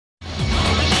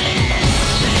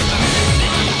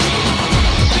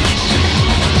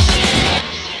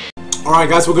Alright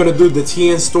guys, we're gonna do the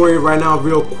Tien story right now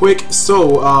real quick. So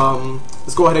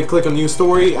let's go ahead and click on new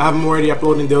story. I haven't already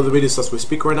uploading the other videos as we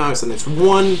speak right now, and it's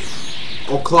 1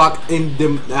 o'clock in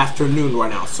the afternoon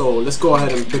right now. So let's go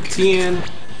ahead and pick Tien.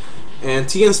 And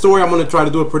Tien story, I'm gonna try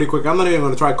to do it pretty quick. I'm not even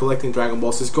gonna try collecting Dragon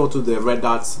Balls. Just go to the red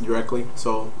dots directly.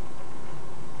 So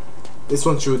this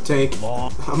one should take,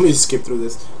 I'm gonna just skip through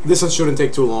this. This one shouldn't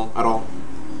take too long at all.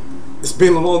 It's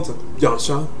been a long time,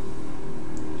 Yasha.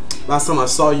 Last time I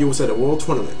saw you was at a world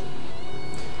tournament.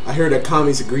 I heard that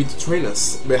Kami's agreed to train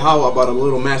us, but how about a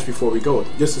little match before we go,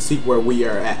 just to see where we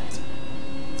are at?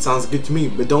 Sounds good to me,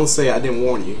 but don't say I didn't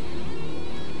warn you.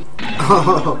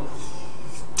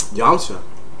 Yamcha.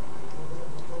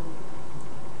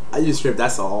 I just tripped,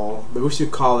 that's all. But we should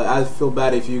call it. I'd feel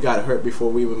bad if you got hurt before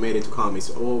we even made it to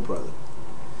Kami's. Oh, brother.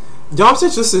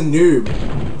 Yamcha's just a noob.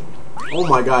 Oh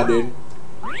my god, dude.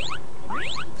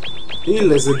 He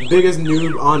is the biggest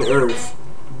noob on earth.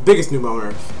 Biggest noob on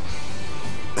earth.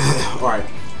 Alright.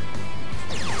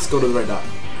 Let's go to the red dot.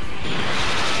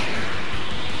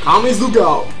 Kami's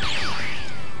lookout!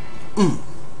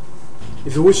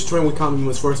 If you wish to train with Kami, you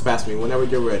must first pass me whenever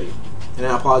you're ready. And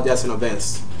I apologize in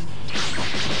advance.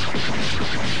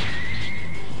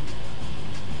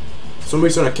 For some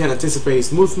reason I can't anticipate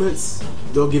his movements.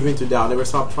 Don't give in to doubt. Never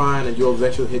stop trying and you'll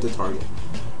eventually hit the target.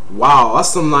 Wow, that's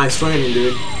some nice training,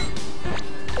 dude.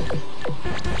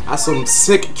 That's some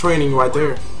sick training right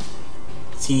there.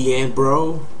 Tien,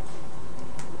 bro.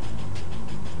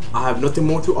 I have nothing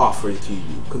more to offer to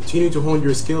you. Continue to hone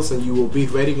your skills and you will be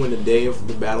ready when the day of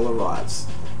the battle arrives.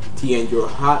 Tien, your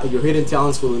hidden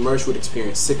talents will emerge with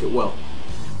experience. Sick it well.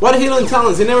 What hidden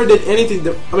talents? He never did anything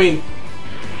that, I mean,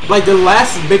 like the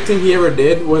last big thing he ever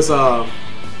did was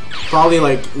probably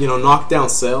like, you know, knock down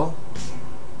Cell.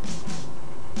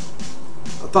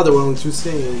 I thought there were only 2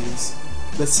 things.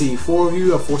 Let's see, 4 of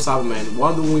you or 4 Cybermen.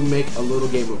 Why don't we make a little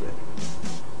game of it?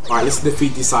 Alright, let's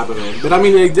defeat these Cybermen. But I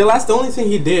mean, like, the only thing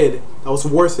he did that was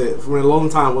worth it for a long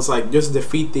time was like just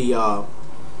defeat the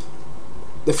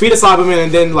Cybermen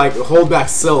and then like hold back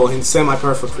Cell in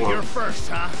semi-perfect form. You're first,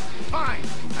 huh? Fine,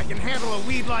 I can handle a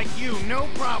weed like you, no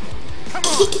problem. Come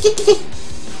on.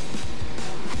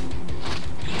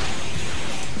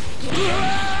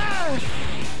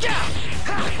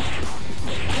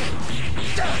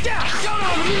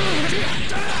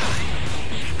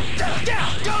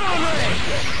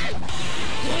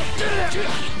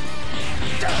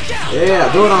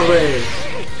 Yeah, do it on Ray.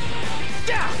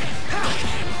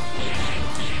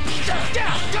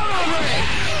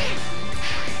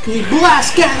 He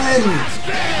blast cannon.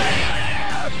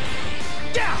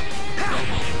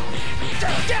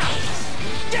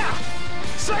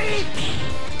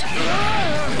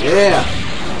 Yeah.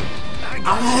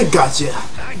 I gotcha.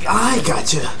 I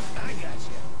gotcha.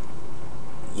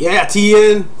 Yeah,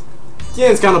 Tien.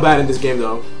 Tien's kind of bad in this game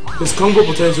though. His combo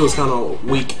potential is kind of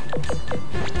weak.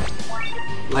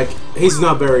 Like, he's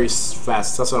not very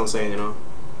fast. That's what I'm saying, you know.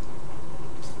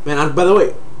 Man, by the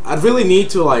way, I'd really need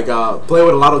to like play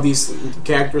with a lot of these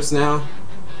characters now.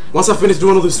 Once I finish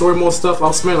doing all the story mode stuff,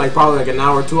 I'll spend like probably like an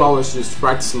hour, 2 hours just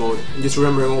practice mode and just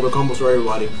remembering all the combos for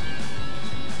everybody.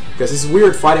 Because it's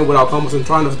weird fighting without combos and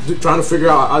trying to figure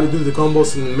out how to do the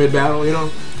combos in mid battle, you know.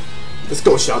 Let's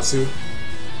go, Shiatsu.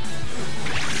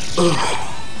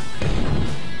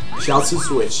 Shiatsu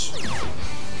switch.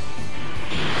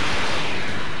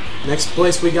 Next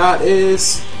place we got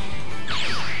is,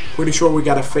 pretty sure we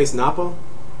gotta face Nappa.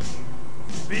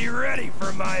 Be ready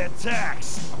for my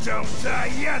attacks. Don't die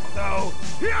yet, though.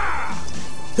 Yeah!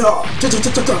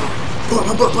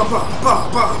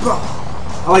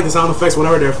 I like the sound effects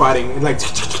whenever they're fighting. It's like.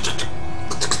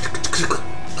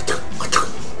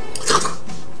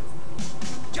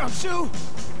 Jiangsu!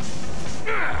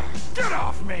 Get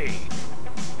off me!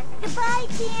 Goodbye,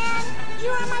 Tien. You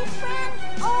are my friend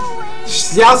always.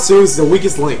 Xiaosu is the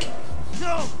weakest link.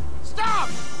 No! Stop!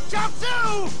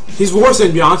 Jiangsu! He's worse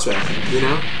than Yamcha, you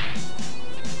know?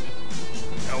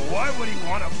 Now why would he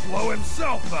want to blow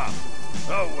himself up?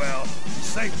 Oh well,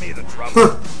 save me the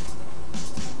trouble.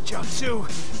 Jiangsu,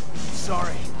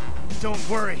 sorry. Don't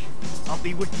worry. I'll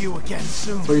be with you again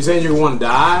soon. So you're saying you want to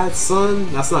die,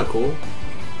 son? That's not cool.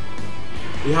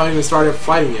 You haven't even started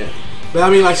fighting yet. But I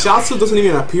mean, like, Shiatsu doesn't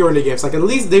even appear in the games. Like, at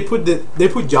least they put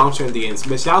Yamcha in the games,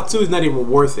 but Shiatsu is not even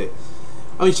worth it.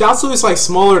 I mean, Shiatsu is like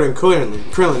smaller than Krillin,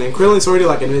 and Krillin's already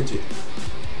like an midget.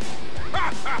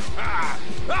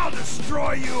 I'll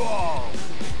destroy you all.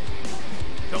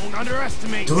 Don't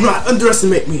underestimate me. Do not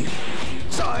underestimate me.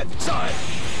 Saw it.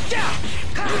 Yeah.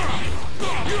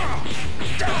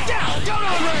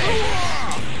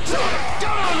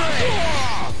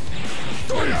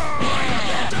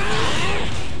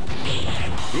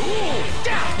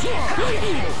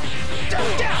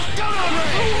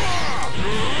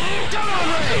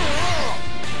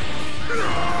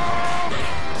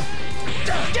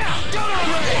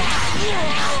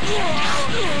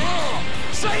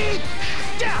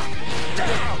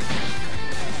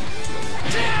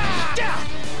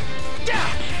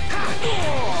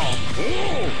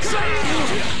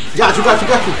 Got you.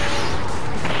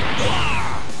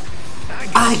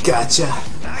 I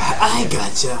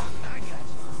gotcha.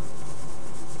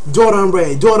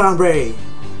 Doranbray.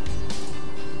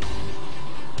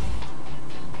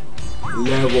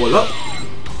 Level up.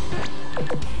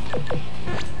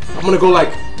 I'm gonna go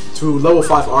like to level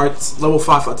 5 arts, level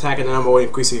 5 attack, and then I'm going to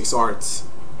increase his arts.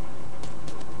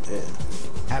 Yeah.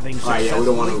 Alright, yeah, we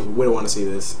don't want to see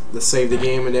this. Let's save the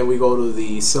game, and then we go to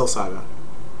the Cell Saga.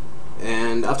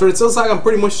 And after the Cell Saga, I'm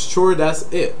pretty much sure that's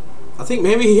it. I think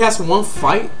maybe he has one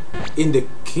fight in the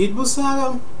Kid Buu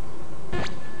Saga.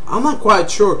 I'm not quite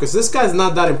sure because this guy's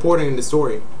not that important in the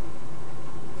story.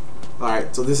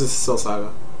 Alright, so this is Cell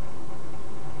Saga.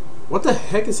 What the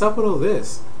heck is up with all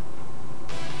this?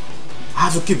 I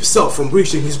have to keep Cell from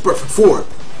reaching his perfect form.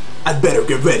 I'd better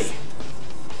get ready.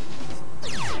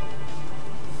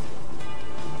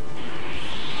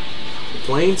 The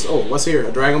planes? Oh, what's here?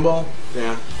 A Dragon Ball?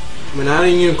 Yeah. I mean, I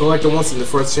didn't even collect it once in the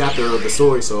first chapter of the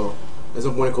story, so there's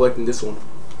no point in collecting this one.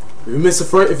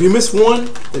 If you miss one,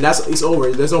 then it's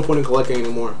over. There's no point in collecting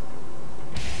anymore.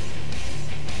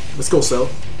 Let's go, Cell.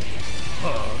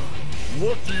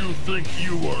 What do you think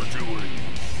you are doing?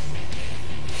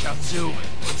 Chaozu,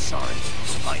 I'm sorry.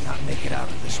 Might not make it out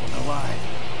of this one alive.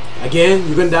 Again?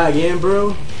 You gonna die again,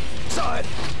 bro? Son.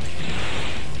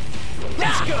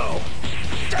 Let's go.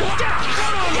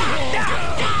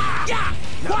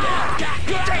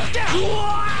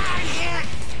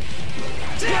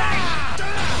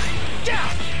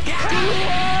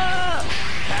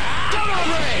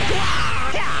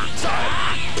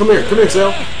 Come here,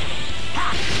 Cell.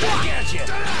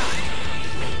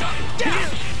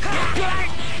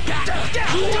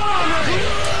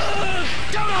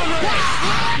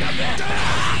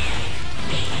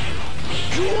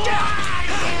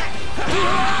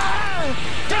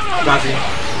 Got you.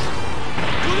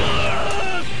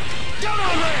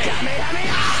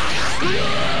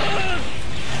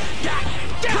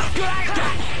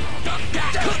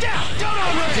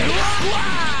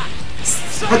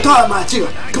 I thought my chica.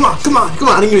 Come on.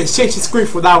 I didn't even change the screen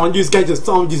for that one. You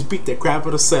just beat the crap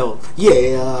out of Cell.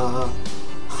 Yeah.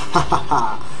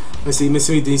 Let's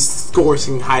see these scores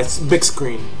in big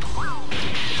screen.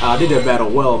 I did that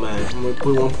battle well, man. I'm gonna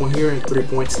put 1 point here and 3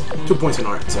 points, 2 points in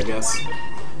arts, I guess.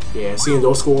 Yeah, seeing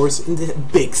those scores in the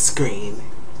big screen.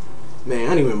 Man,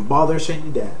 I didn't even bother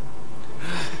changing that.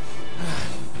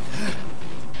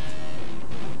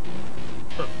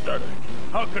 Pathetic.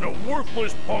 How can a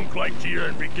worthless punk like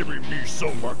Tien be giving me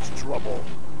so much trouble?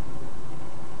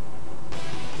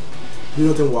 Do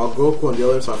nothing while Goku and the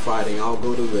others are fighting. I'll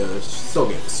go to the Cell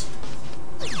Games.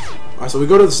 Alright, so we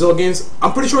go to the Cell Games.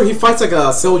 I'm pretty sure he fights like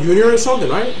a Cell Junior or something,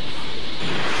 right?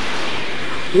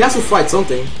 He has to fight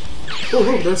something. Oh,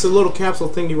 look, there's a little capsule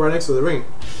thingy right next to the ring.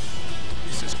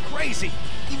 This is crazy.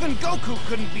 Even Goku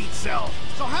couldn't beat Cell.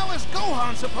 So how is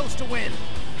Gohan supposed to win?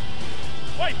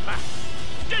 Fight back!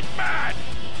 Get mad!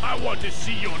 I want to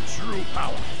see your true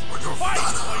power. Fight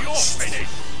or you're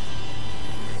finished!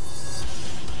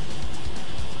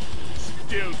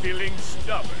 Still feeling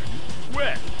stubborn?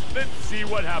 Well, let's see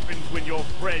what happens when your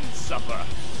friends suffer.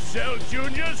 Cell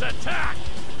Juniors attack!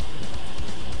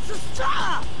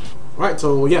 Stop! Alright,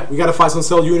 so yeah, we gotta fight some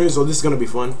Cell Juniors, so this is gonna be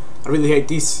fun. I really hate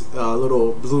these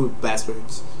little blue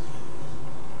bastards.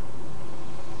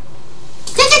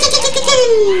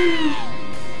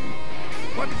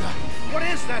 What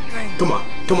is that thing?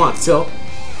 Come on, Cell.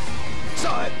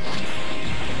 Saw it.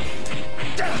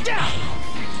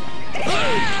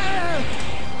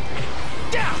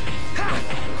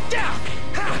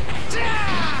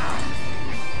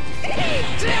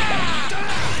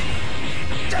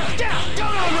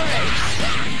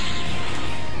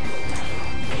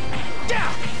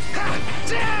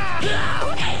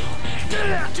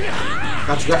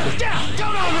 Got you.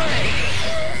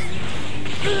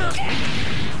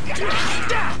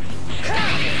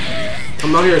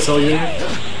 Come out here, Cell Junior.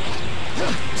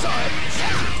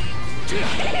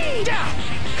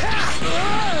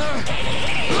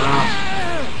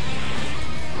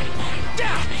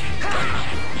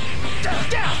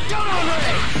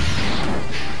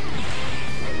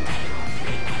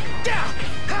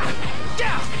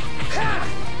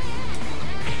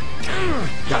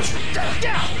 Gotcha.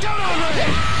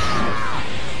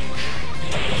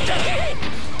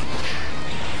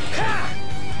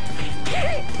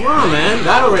 Come on, man.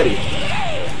 Die already.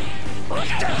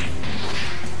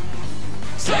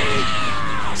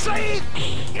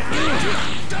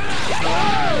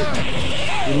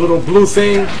 You little blue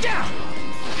thing.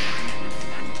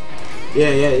 Yeah.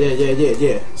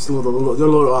 It's a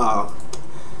little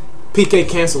PK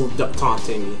cancel taunt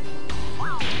thingy.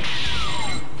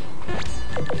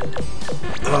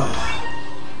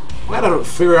 I gotta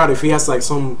figure out if he has like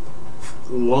some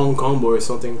long combo or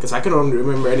something, because I couldn't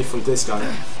remember any from this guy.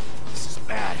 This is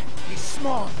bad. He's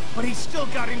small, but he's still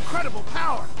got incredible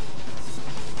power.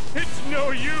 It's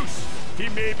no use. He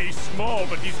may be small,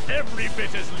 but he's every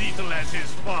bit as lethal as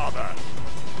his father.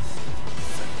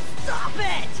 Stop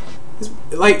it!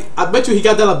 Like, I bet you he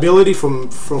got that ability from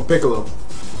Piccolo.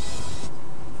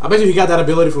 I bet you he got that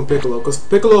ability from Piccolo, because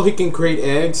Piccolo, he can create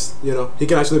eggs. You know, he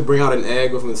can actually bring out an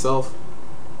egg of himself.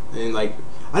 And like,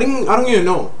 I don't even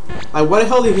know. Like, why the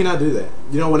hell did he not do that?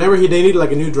 You know, whenever they needed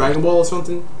like a new Dragon Ball or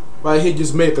something, why he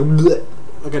just made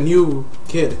like a new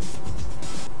kid.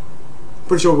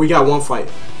 Pretty sure we got one fight.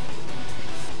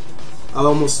 I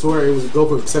almost swear it was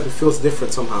Goku, except it feels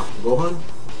different somehow. Gohan?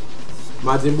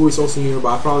 Majin Buu is also here,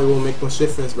 but I probably won't make much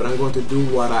difference, but I'm going to do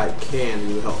what I can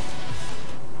to help.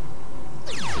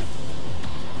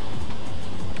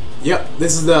 Yep,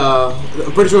 this is the...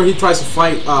 I'm pretty sure he tries to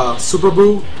fight Super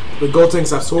Buu with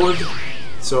Gotenks sword.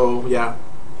 So, yeah.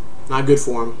 Not good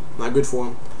for him. Not good for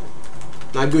him.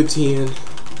 Not good, Tien.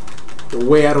 You're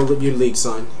way out of your league,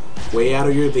 son. Way out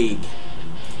of your league.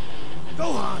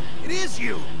 Gohan, it is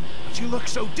you! But you look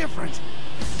so different.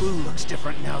 Buu looks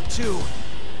different now, too.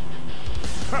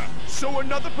 Ha! So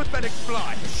another pathetic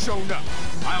fly has shown up.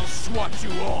 I'll swat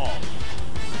you all.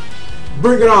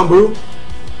 Bring it on, Buu.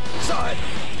 Side.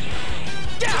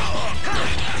 Down!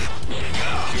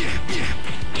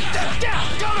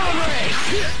 Down! Down on Ray!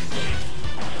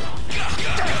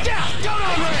 Down! Down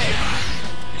on Ray!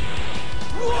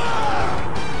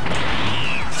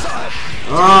 Side.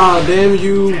 Ah, damn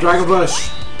you, Dragon Rush.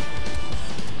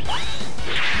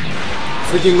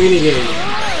 Freaking minigame.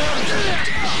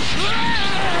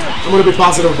 I'm gonna be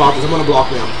positive about this. I'm gonna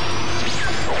block now.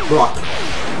 Block.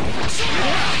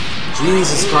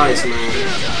 Jesus Christ, man.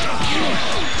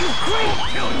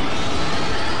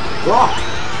 Block.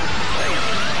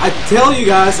 I tell you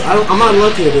guys, I'm not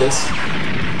lucky at this.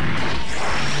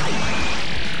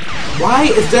 Why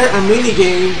is there a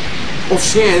minigame of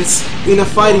chance in a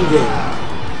fighting game?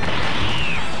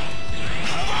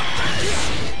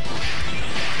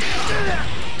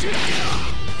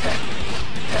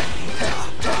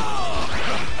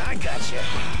 I got you.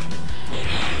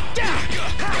 Down!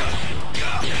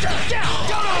 Down!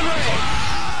 Down on Ray!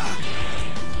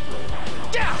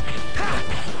 Down!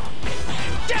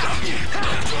 Down!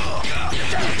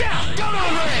 Down! Down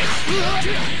on Ray!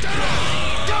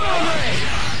 Down on Ray!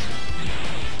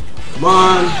 Come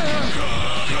on.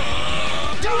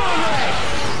 Down on Ray!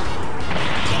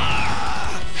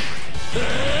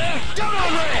 Down on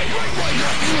Ray!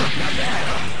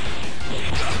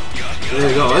 There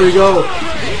we go, there we go.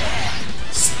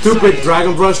 Stupid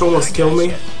Dragon Brush almost killed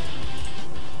me.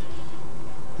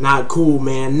 Not cool,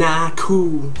 man, not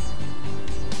cool.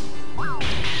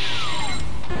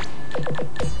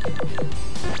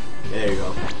 There you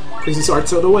go. Crazy Sword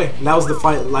took away. That was the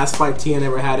last fight Tien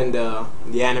ever had in the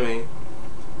anime.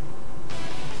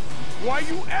 Why,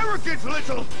 you arrogant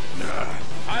little...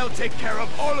 I'll take care of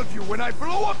all of you when I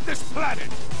blow up this planet.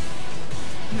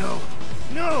 No,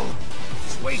 no!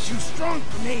 It's way too strong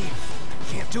for me.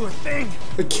 Can't do a thing.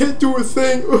 I can't do a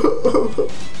thing.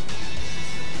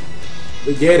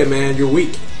 But get it, man. You're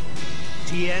weak.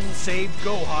 Tien saved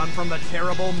Gohan from the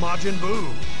terrible Majin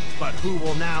Buu. But who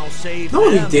will now save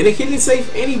No, them? he didn't. He didn't save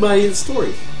anybody in the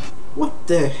story. What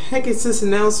the heck is this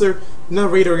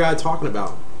narrator guy talking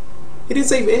about? He didn't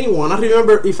save anyone.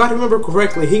 If I remember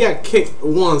correctly, he got kicked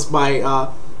once by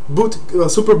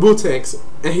Super Budokai,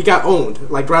 and he got owned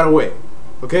like right away.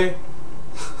 Okay.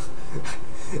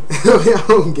 I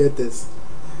don't get this.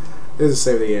 This is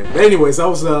saved again. But anyways, that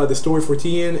was the story for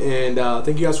Tien, and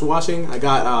thank you guys for watching. I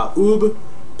got Oob,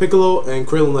 Piccolo, and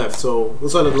Krillin left. So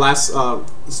those are the last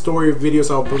story videos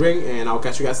I'll bring, and I'll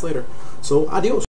catch you guys later. So adios.